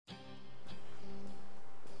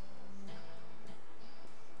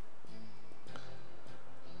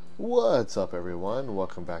What's up, everyone?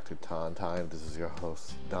 Welcome back to Ton Time. This is your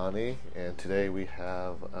host Donnie, and today we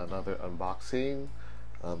have another unboxing.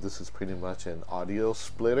 This is pretty much an audio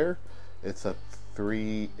splitter. It's a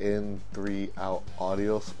 3-in, 3-out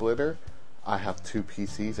audio splitter. I have two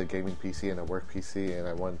PCs, a gaming PC and a work PC,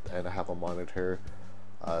 and I have a monitor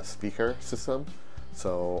speaker system.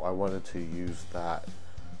 So I wanted to use that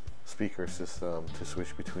speaker system to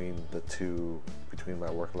switch between my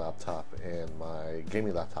work laptop and my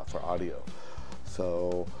gaming laptop for audio.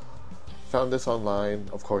 So found this online,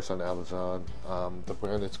 of course, on Amazon. The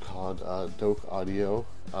brand is called Douk Audio.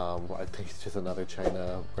 I think it's just another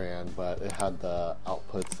China brand, but it had the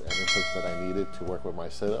outputs and inputs that I needed to work with my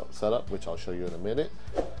setup, which I'll show you in a minute.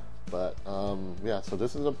 But yeah, so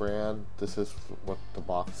this is a brand. This is what the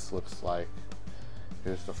box looks like.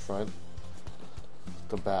 Here's the front,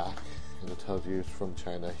 the back, and it tells you it's from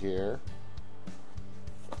China here.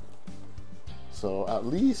 So at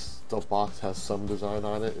least the box has some design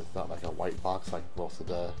on it. It's not like a white box like most of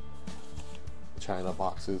the China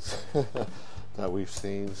boxes that we've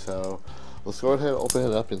seen. So let's go ahead and open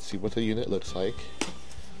it up and see what the unit looks like.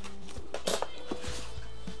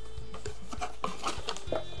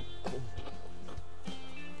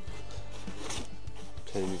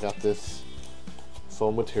 Okay, we got this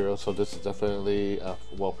foam material, so this is definitely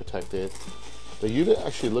well protected. The unit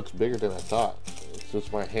actually looks bigger than I thought. It's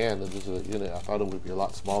just my hand, and this is a unit. I thought it would be a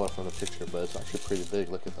lot smaller from the picture, but it's actually pretty big.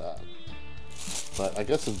 Look at that. But I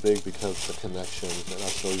guess it's big because of the connections, and I'll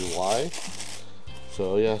show you why.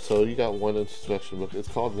 So yeah, so you got one instruction book. It's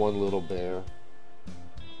called One Little Bear,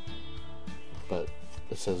 but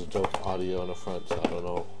it says Douk Audio on the front, so I don't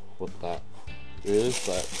know what that is,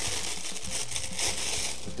 but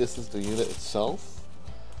this is the unit itself.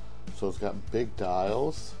 So it's got big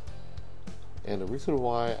dials, and the reason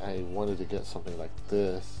why I wanted to get something like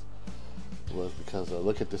this was because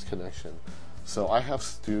look at this connection. So I have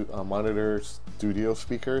monitor studio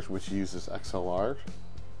speakers which uses XLR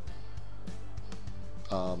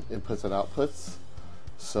inputs and outputs.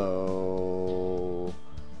 So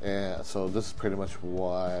this is pretty much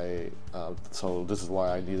why. So this is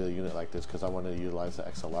why I need a unit like this, because I want to utilize the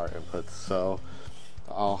XLR inputs. So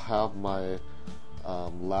I'll have my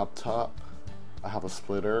laptop. I have a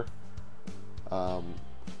splitter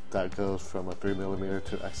that goes from a 3mm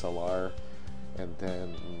to XLR, and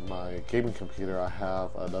then my gaming computer, I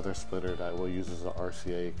have another splitter that will use as an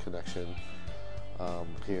RCA connection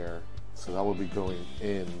here. So that will be going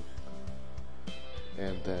in,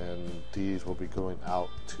 and then these will be going out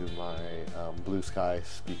to my Blue Sky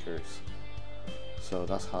speakers. So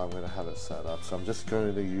that's how I'm going to have it set up. So I'm just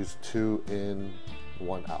going to use 2 in,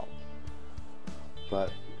 1 out.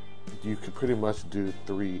 But you could pretty much do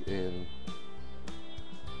 3 in,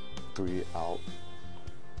 3 out,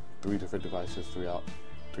 3 different devices, 3 out,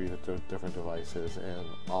 3 different devices, and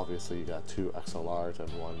obviously you got 2 XLRs and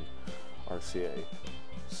 1 RCA.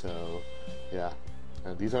 So yeah,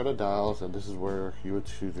 and these are the dials, and this is where you would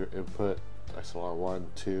choose your input: XLR 1,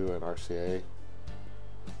 2, and RCA.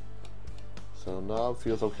 So knob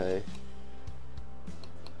feels okay.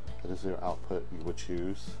 This is your output you would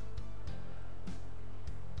choose.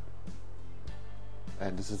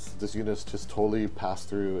 And this unit's just totally pass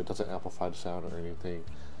through. It doesn't amplify the sound or anything.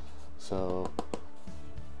 So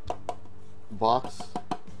box,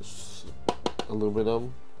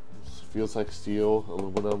 aluminum, feels like steel,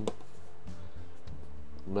 aluminum,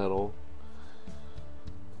 metal.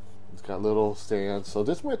 It's got little stands. So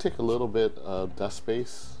this might take a little bit of desk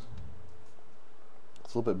space.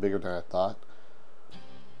 It's a little bit bigger than I thought,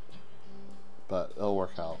 but it'll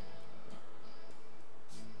work out.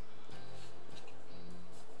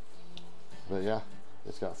 But yeah,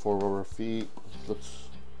 it's got 4 rubber feet.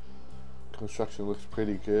 Construction looks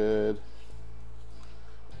pretty good.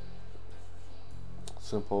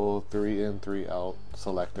 Simple 3-in, 3-out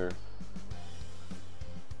selector.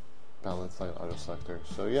 Balance line audio selector.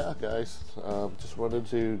 So yeah, guys, just wanted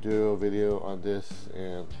to do a video on this,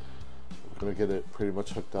 and I'm gonna get it pretty much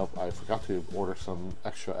hooked up. I forgot to order some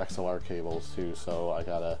extra XLR cables too, so I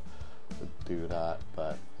gotta do that.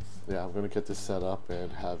 But yeah, I'm gonna get this set up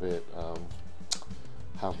and have it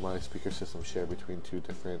have my speaker system share between 2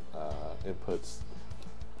 different inputs.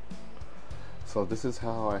 So this is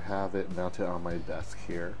how I have it mounted on my desk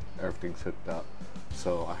here. Everything's hooked up.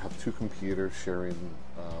 So I have 2 computers sharing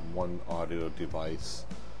 1 audio device,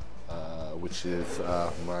 which is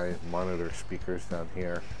my monitor speakers down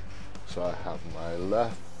here. So I have my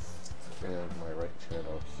left and my right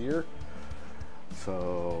channel here.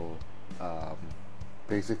 So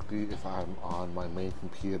basically, if I'm on my main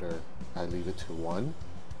computer, I leave it to 1.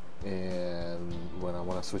 and when I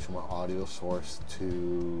want to switch my audio source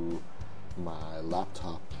to my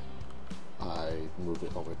laptop, I move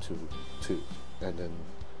it over to 2, and then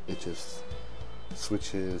it just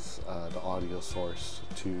switches the audio source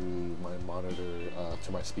to my monitor,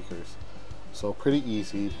 to my speakers. So pretty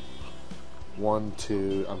easy. 1,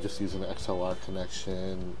 2, I'm just using the XLR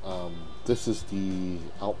connection. This is the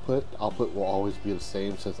output. Output will always be the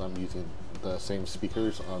same since I'm using the same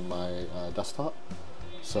speakers on my desktop.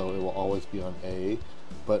 So it will always be on A.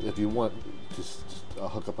 But if you want just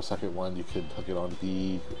hook up a second one, you could hook it on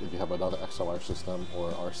B if you have another XLR system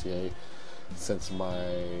or RCA. Since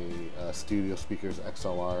my studio speakers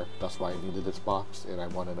XLR, that's why I needed this box, and I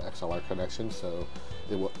wanted an XLR connection, so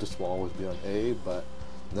this will always be on A. But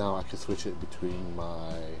now I can switch it between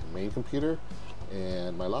my main computer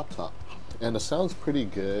and my laptop, and the sound's pretty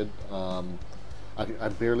good. I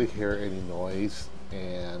barely hear any noise,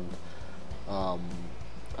 and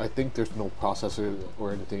I think there's no processor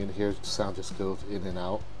or anything in here. The sound just goes in and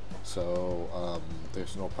out, so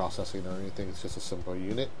there's no processing or anything. It's just a simple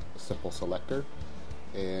unit, a simple selector,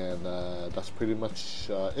 and that's pretty much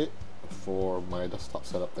it for my desktop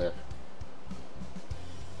setup there.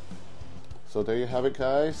 So there you have it,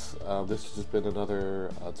 guys. This has just been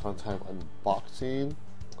another Time unboxing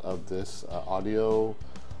of this audio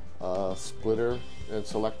splitter and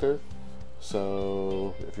selector.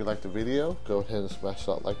 So if you liked the video, go ahead and smash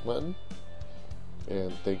that like button.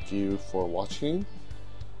 And thank you for watching.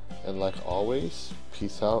 And like always,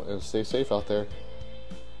 peace out and stay safe out there.